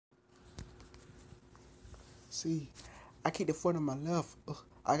See, I keep the 40 on my left.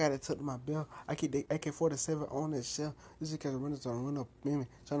 I got it tucked to my belt. I keep the AK-47 on that shelf. This is because runners trying to run up me,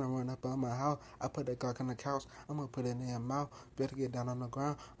 trying to run up on my house. I put that Glock on the couch. I'm gonna put it in their mouth. Better get down on the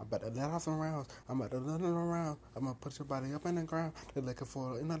ground. I'm about to let off some rounds. I'm about to let them around. I'm gonna put your body up in the ground. They're looking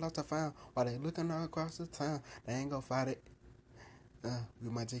for it in the lost to found. While they looking all across the town, they ain't gonna fight it.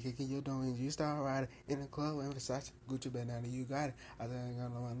 With my jacket in your doing, you start riding in the club and Versace, Gucci bandana, you got it. I think I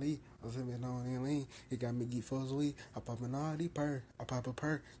got no one lead. I'm sipping on any lean. It got me geek for sweet. I poppin' all these purr. I pop a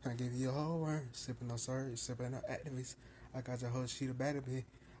purr. Tryna give you a whole word. Sipping on surge, sipping on activists. I got your whole sheet of batter bitch.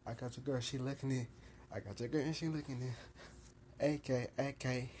 I got your girl, she looking it. I got your girl and she looking it.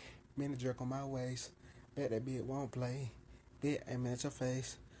 AK, mini jerk on my waist. Bet that bitch won't play. Bitch aim at your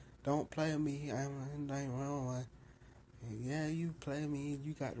face. Don't play with me, I'm the wrong one. Yeah, you play me,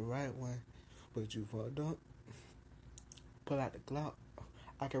 you got the right one, but you fucked up. Pull out the Glock,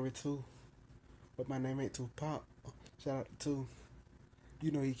 I carry two, but my name ain't Tupac. Shout out to two.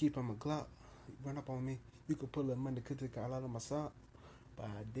 You know you keep on my Glock. You run up on me, you can pull up money, cause it got a lot of my sock. But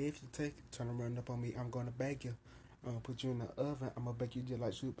I did if you take it, tryna run up on me, I'm gonna bake you. I'm gonna put you in the oven, I'm gonna bake you just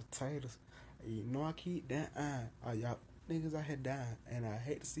like sweet potatoes. You know I keep that eye. All y'all niggas out here dying, and I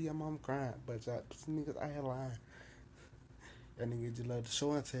hate to see your mom crying, but y'all niggas out here lying. That nigga just love the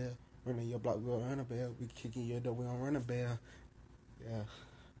show and tell. Running your block, we don't run a bell. We kicking your door, we don't run a bell. Yeah.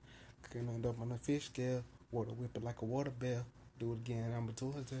 Cooking on up on the fish scale. Water whip it like a water bell. Do it again, I'm a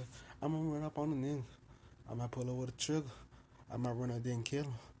tool tell. I'ma run up on the nigga. I might pull up with a trigger. I might run up there and kill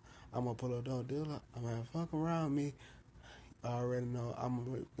him. I'ma pull up don't deal up. I might fuck around me. I already know I'ma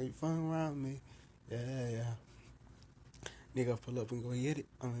make fun around me. Yeah. Nigga pull up and go hit it.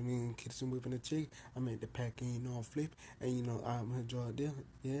 I mean, kids some whipping the chick. I make the pack and you know I'm flip. And you know I'm a drug dealer.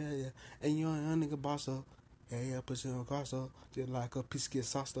 Yeah. And you know a nigga boss up. Yeah, put you on cross up. Just like a piece of get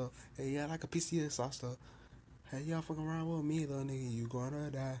sauced up. Hey, yeah, like a piece of get sauced up. Hey, y'all fucking around with me, little nigga, you gonna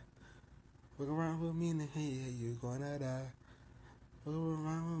die. Fuck around with me, nigga, yeah, you gonna die. Fuck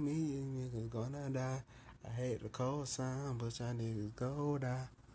around with me, you niggas gonna die. I hate the cold sign, but y'all niggas go die.